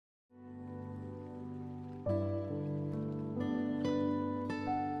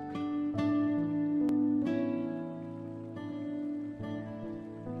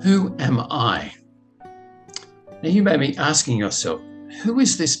Who am I? Now you may be asking yourself, who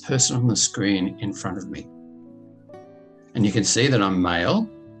is this person on the screen in front of me? And you can see that I'm male,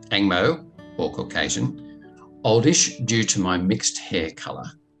 Angmo or Caucasian, oldish due to my mixed hair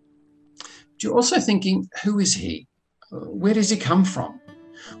colour. But you're also thinking, who is he? Where does he come from?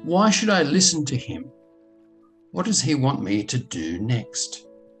 Why should I listen to him? What does he want me to do next?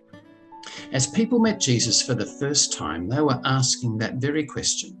 As people met Jesus for the first time, they were asking that very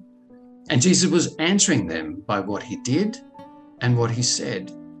question. And Jesus was answering them by what he did and what he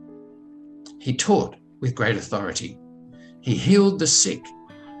said. He taught with great authority. He healed the sick.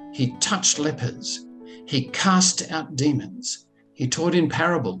 He touched lepers. He cast out demons. He taught in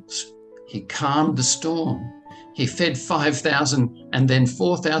parables. He calmed the storm. He fed 5,000 and then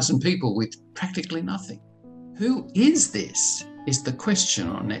 4,000 people with practically nothing. Who is this? Is the question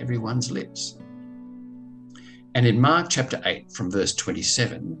on everyone's lips. And in Mark chapter 8 from verse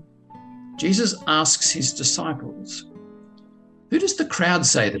 27, Jesus asks his disciples, "Who does the crowd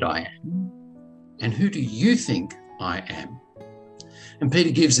say that I am? And who do you think I am?" And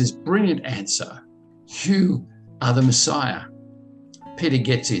Peter gives this brilliant answer, "You are the Messiah." Peter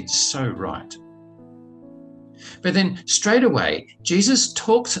gets it so right. But then straight away, Jesus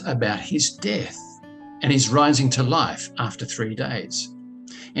talks about his death and his rising to life after 3 days.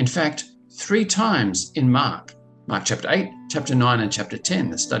 In fact, 3 times in Mark chapter 8, chapter 9, and chapter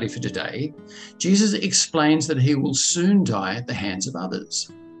 10, the study for today, Jesus explains that he will soon die at the hands of others,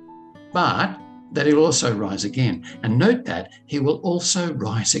 but that he'll also rise again. And note that he will also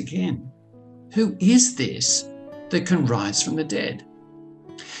rise again. Who is this that can rise from the dead?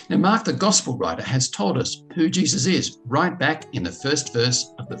 Now, Mark, the gospel writer, has told us who Jesus is right back in the first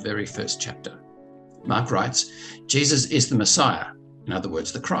verse of the very first chapter. Mark writes, Jesus is the Messiah, in other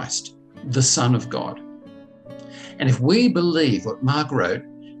words, the Christ, the Son of God. And if we believe what Mark wrote,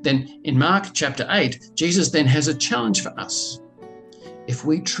 then in Mark chapter 8, Jesus then has a challenge for us. If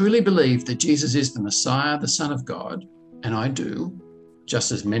we truly believe that Jesus is the Messiah, the Son of God, and I do,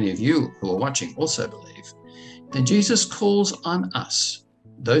 just as many of you who are watching also believe, then Jesus calls on us,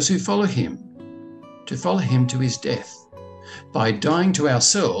 those who follow him to his death, by dying to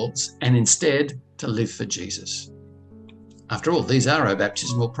ourselves and instead to live for Jesus. After all, these are our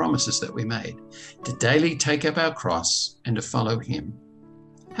baptismal promises that we made, to daily take up our cross and to follow him.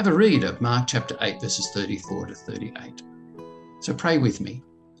 Have a read of Mark chapter 8, verses 34 to 38. So pray with me.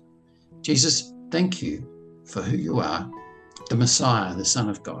 Jesus, thank you for who you are, the Messiah, the Son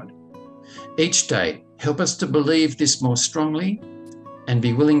of God. Each day, help us to believe this more strongly and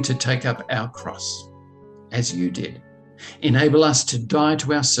be willing to take up our cross, as you did. Enable us to die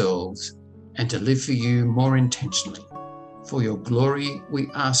to ourselves and to live for you more intentionally. For your glory, we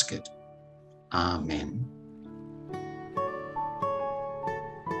ask it. Amen.